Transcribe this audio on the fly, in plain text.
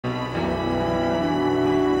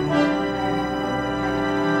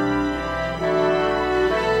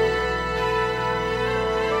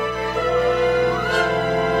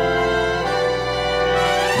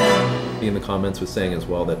in the comments was saying as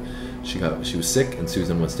well that she was sick and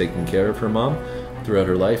Susan was taking care of her mom throughout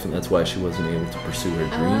her life, and that's why she wasn't able to pursue her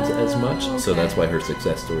dreams as much. Okay. So that's why her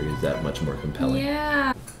success story is that much more compelling.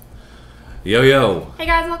 Yeah. Yo. Hey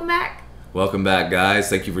guys, welcome back. Welcome back, guys.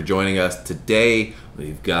 Thank you for joining us today.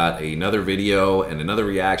 We've got another video and another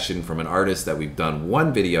reaction from an artist that we've done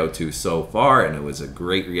one video to so far, and it was a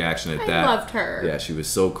great reaction at that. I loved her. Yeah, she was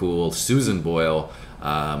so cool. Susan Boyle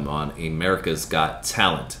on America's Got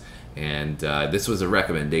Talent. And this was a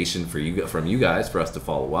recommendation from you guys for us to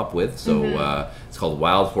follow up with. So it's called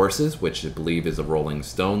Wild Horses, which I believe is a Rolling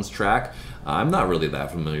Stones track. I'm not really that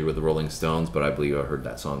familiar with the Rolling Stones, but I believe I heard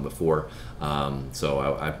that song before. So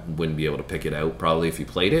I wouldn't be able to pick it out probably if you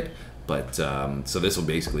played it. But so this will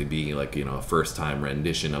basically be like, you know, a first-time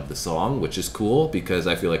rendition of the song, which is cool because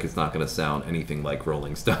I feel like it's not going to sound anything like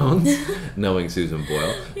Rolling Stones, knowing Susan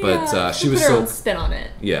Boyle. But yeah, she was put her so own spin on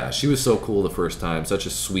it. Yeah, she was so cool the first time. Such a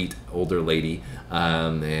sweet older lady,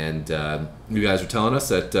 and you guys were telling us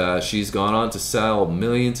that she's gone on to sell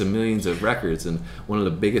millions and millions of records, and one of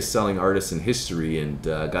the biggest selling artists in history, and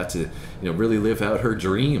got to really live out her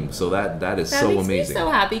dream. So that is so amazing. That makes me so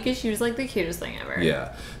happy because she was like the cutest thing ever.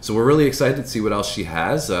 Yeah. So we're really excited to see what else she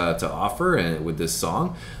has to offer with this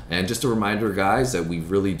song. And just a reminder, guys, that we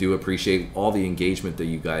really do appreciate all the engagement that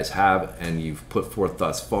you guys have and you've put forth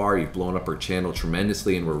thus far. You've blown up our channel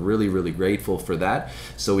tremendously, and we're really, really grateful for that.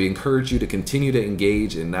 So we encourage you to continue to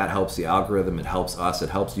engage, and that helps the algorithm. It helps us. It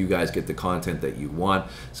helps you guys get the content that you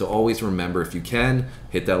want. So always remember, if you can,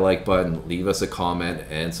 hit that like button, leave us a comment,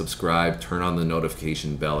 and subscribe. Turn on the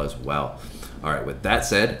notification bell as well. All right, with that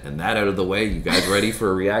said and that out of the way, you guys ready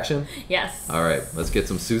for a reaction? Yes. All right, let's get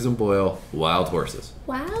some Susan Boyle Wild Horses.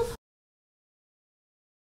 Wild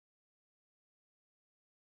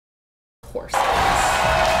Horses. Finale.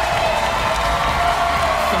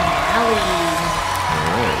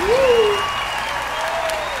 All right.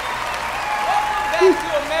 Welcome back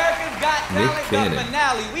to America's Got Talent, the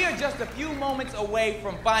finale. We are just a few moments away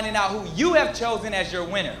from finding out who you have chosen as your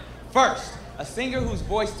winner. First, a singer whose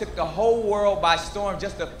voice took the whole world by storm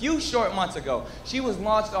just a few short months ago. She was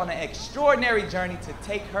launched on an extraordinary journey to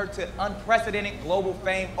take her to unprecedented global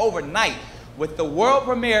fame overnight. With the world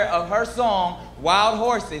premiere of her song, Wild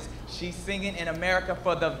Horses, she's singing in America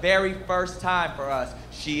for the very first time for us.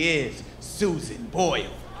 She is Susan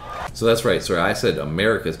Boyle. So that's right. Sorry, I said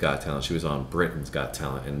America's Got Talent. She was on Britain's Got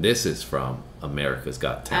Talent, and this is from America's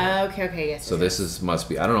Got Talent. Okay, yes. So this must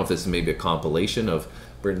be, I don't know if this is maybe a compilation of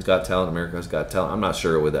Britain's Got Talent, America's Got Talent. I'm not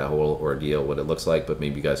sure with that whole ordeal, what it looks like, but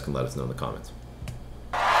maybe you guys can let us know in the comments.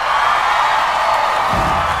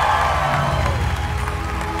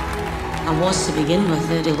 I was to begin with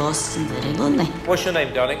very lost and very lonely. What's your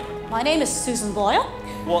name, darling? My name is Susan Boyle.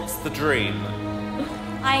 What's the dream?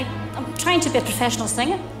 I'm trying to be a professional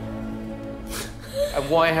singer. And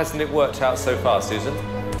why hasn't it worked out so far, Susan?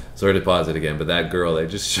 Sorry to pause it again, but that girl, they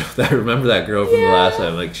just showed that. Remember that girl from the last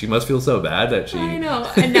time? Like, she must feel so bad that she. I know,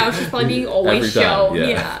 and now she's probably being always shown.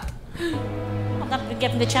 Yeah. I've never been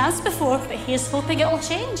given the chance before, but here's hoping it'll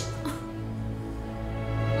change.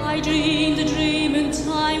 I dreamed a dream in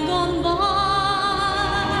time gone by.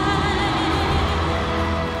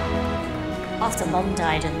 After Mum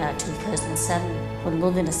died in 2007, when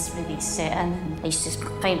loneliness really set in, I used to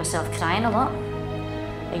find myself crying a lot.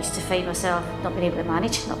 I used to find myself not being able to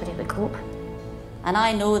manage, not being able to cope. And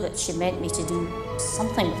I know that she meant me to do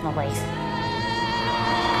something with my life.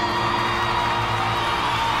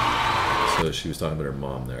 So she was talking about her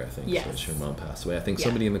mom there, I think. Yes. So her mom passed away. I think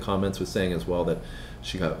somebody in the comments was saying as well that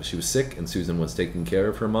she was sick and Susan was taking care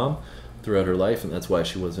of her mom throughout her life, and that's why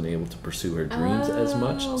she wasn't able to pursue her dreams as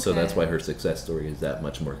much. Okay. So that's why her success story is that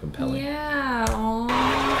much more compelling. Yeah. Aww.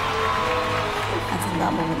 And from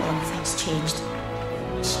that moment on, things changed.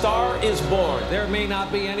 Star is born. There may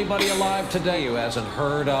not be anybody alive today who hasn't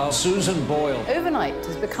heard of Susan Boyle. Overnight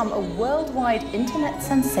has become a worldwide internet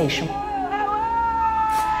sensation.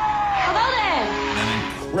 Hello there! An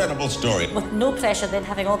incredible story. With no pressure, then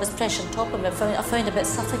having all this pressure on top of me, I found a bit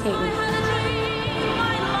suffocating.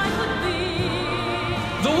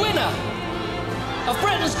 The winner of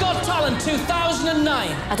Britain's Got Talent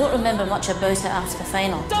 2009. I don't remember much about it after the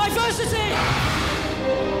final. Diversity!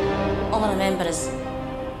 All I remember is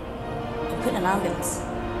put in an ambulance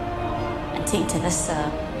and taken to this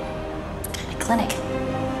kind of clinic.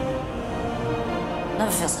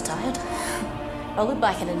 Never felt so tired. I look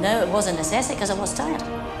back at it now, it was a necessity because I was tired.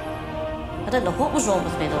 I didn't know what was wrong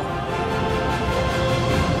with me though.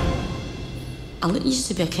 I used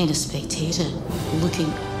to be a kind of spectator,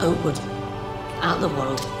 looking outward at the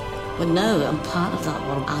world. But now I'm part of that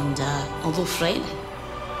world, and although frightening,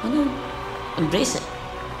 I know, embrace it.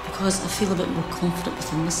 because I feel a bit more confident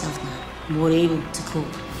within myself now, more able to cope,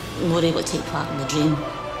 more able to take part in the dream.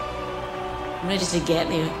 I'm ready to get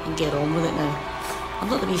there and get on with it now. I'm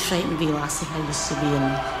not the wee frightened wee lassie I used to be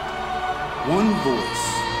in. One voice,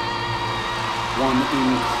 one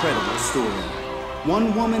incredible story,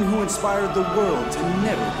 one woman who inspired the world to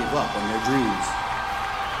never give up on their dreams.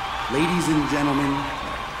 Ladies and gentlemen,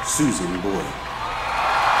 Susan Boyle.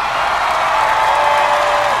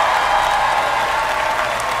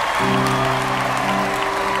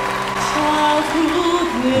 Childhood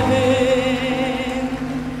living,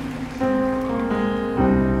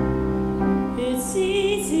 it's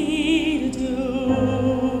easy to do.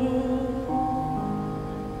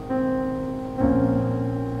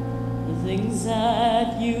 The things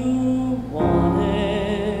that you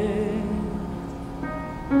wanted,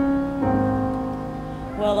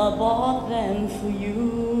 well, I bought them for you.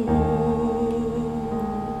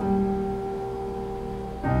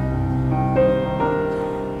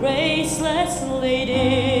 Bracelets, lady,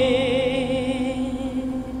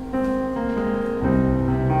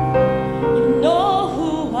 you know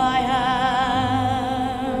who I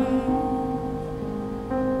am.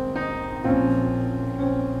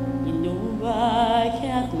 You know I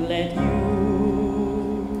can't let you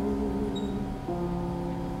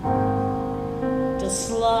just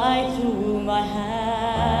slide through my hands.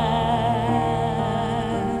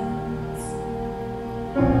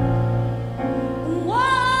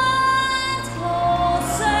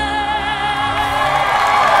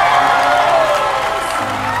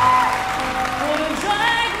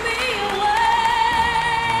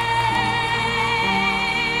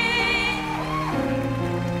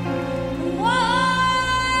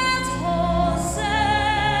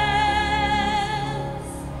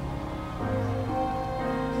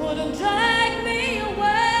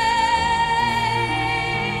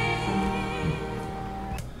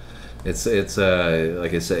 It's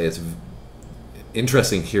like I say, it's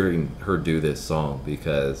interesting hearing her do this song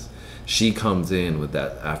because she comes in with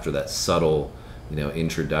that after that subtle,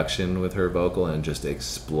 introduction with her vocal and just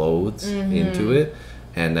explodes into it,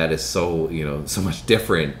 and that is so so much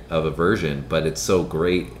different of a version, but it's so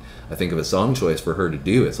great. I think of a song choice for her to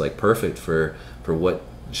do. It's like perfect for what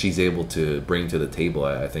she's able to bring to the table.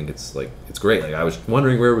 I think it's great. Like I was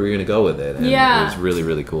wondering where we were gonna go with it, and it was really,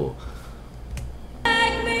 really cool.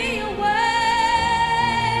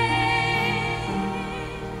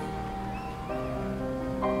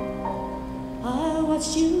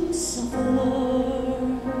 You suffer,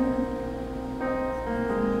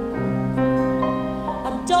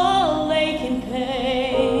 a dull ache in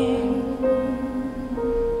pain.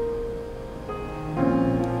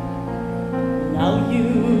 Now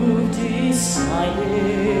you've decided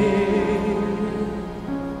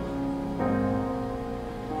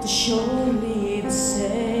to show me the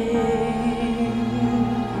same.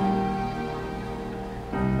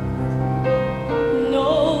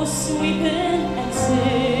 No sweeping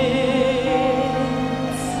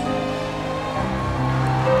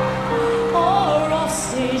or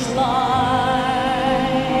offstage lines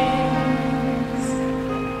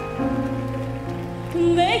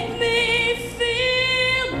make me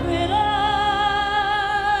feel bitter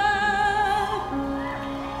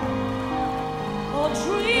or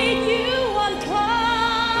treat you unkind.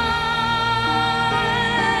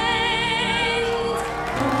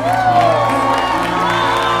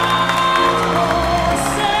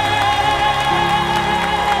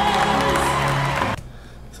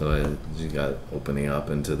 So you got opening up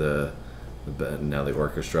into the now the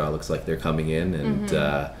orchestra looks like they're coming in, and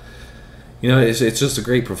it's just a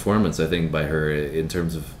great performance, I think, by her in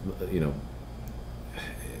terms of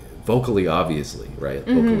vocally, obviously, right?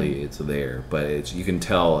 Vocally it's there, but you can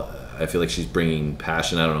tell. I feel like she's bringing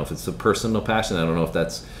passion. I don't know if it's a personal passion. I don't know if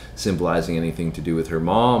that's symbolizing anything to do with her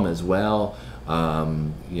mom as well.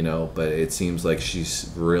 But it seems like she's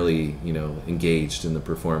really, engaged in the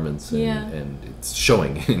performance, and it's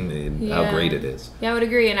showing in how great it is. Yeah, I would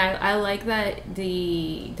agree, and I like that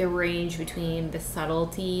the range between the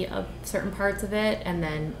subtlety of certain parts of it, and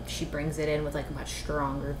then she brings it in with like much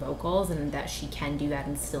stronger vocals, and that she can do that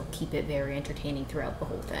and still keep it very entertaining throughout the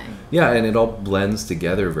whole thing. Yeah, and it all blends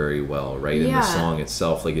together very well, right? In the song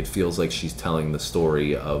itself, like it feels like she's telling the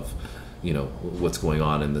story of what's going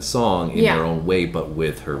on in the song in her own way, but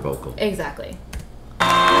with her vocal. Exactly.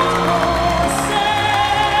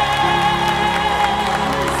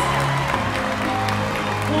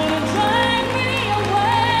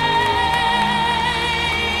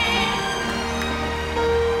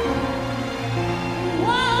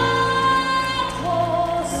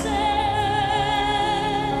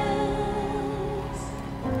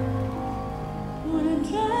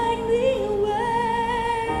 Drag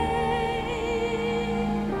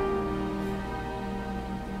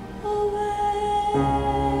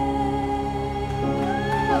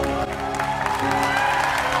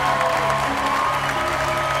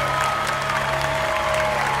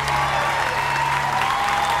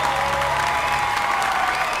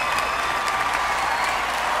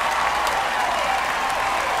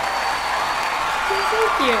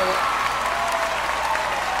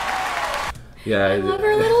Yeah, I love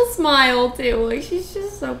her little smile too. Like she's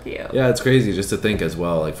just so cute. Yeah, it's crazy just to think as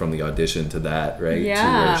well, like from the audition to that, right? Yeah. To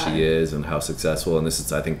where she is and how successful. And this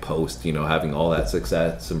is, I think, post, having all that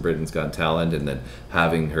success in Britain's Got Talent, and then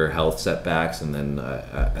having her health setbacks, and then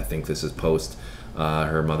I think this is post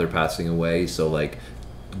her mother passing away. So like,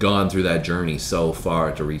 gone through that journey so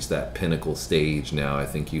far to reach that pinnacle stage. Now I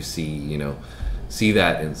think you see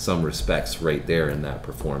that in some respects right there in that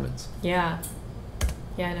performance. Yeah.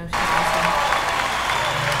 Yeah, no, she's awesome.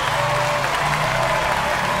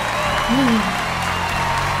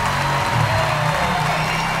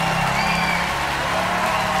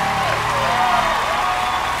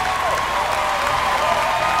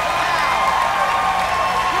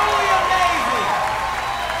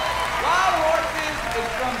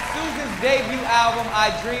 Debut album,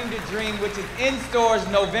 I Dreamed a Dream, which is in stores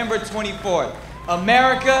November 24th.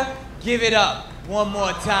 America, give it up one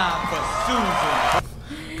more time for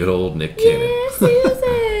Susan. Good old Nick Cannon. Yeah,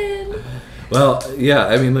 Susan. Well, yeah,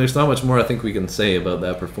 I mean, there's not much more I think we can say about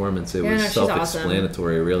that performance. It was she's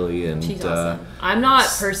self-explanatory, awesome. really. And she's awesome. I'm not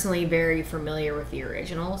personally very familiar with the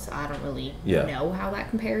original, so I don't really know how that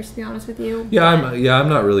compares, to be honest with you. Yeah, I'm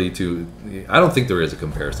not really too. I don't think there is a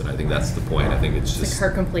comparison. I think that's the point. I think it's just like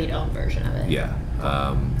her complete own version of it. Yeah.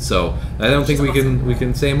 So I don't think we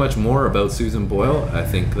can say much more about Susan Boyle. I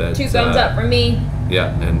think that 2 thumbs up from me.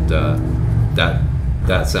 Yeah, and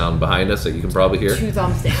that sound behind us that you can probably hear. 2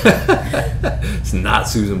 thumbs down. It's not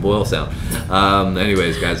Susan Boyle sound.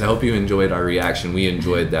 Anyways, guys, I hope you enjoyed our reaction. We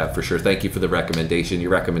enjoyed that for sure. Thank you for the recommendation. Your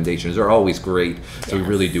recommendations are always great, so we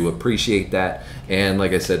really do appreciate that. And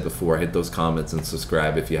like I said before, hit those comments and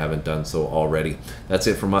subscribe if you haven't done so already. That's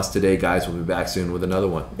it from us today, guys. We'll be back soon with another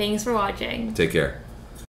one. Thanks for watching. Take care.